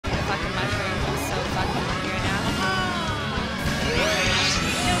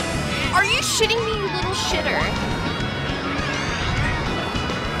shitting me, you little shitter?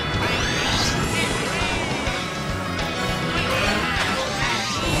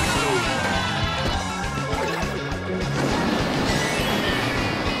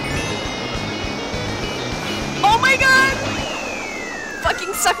 Oh my god!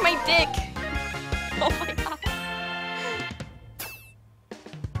 Fucking suck my dick! Oh my god.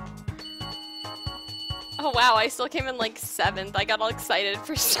 Oh wow, I still came in like 7th. I got all excited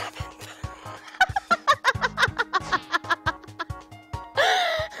for 7th.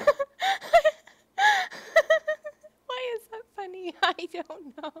 Why is that funny? I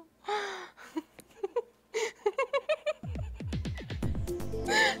don't know.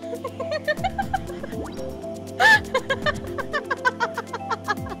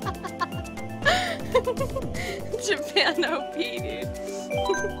 Japan OP, dude.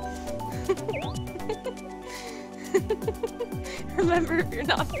 Remember, if you're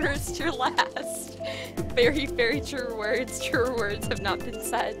not first, you're last. Very, very true words. Truer words have not been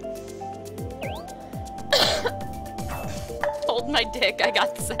said. Hold my dick, I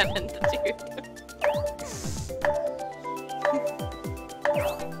got 7th,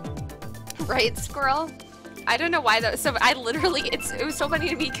 dude. Right, squirrel? I don't know why though. So I literally, it was so funny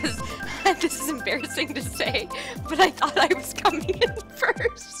to me because this is embarrassing to say, but I thought I was coming in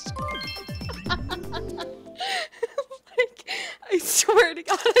first. Like, I swear to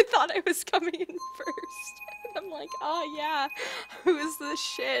God, I thought I was coming in first. And I'm like, oh yeah, who's this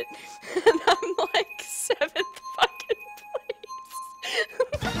shit? And I'm like 7th fucking place.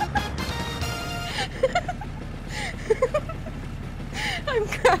 I'm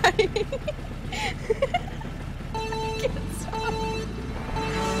crying.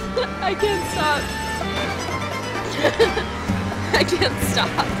 I can't stop. I can't stop.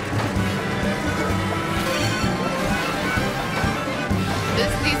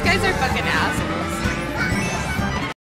 These guys are fucking assholes.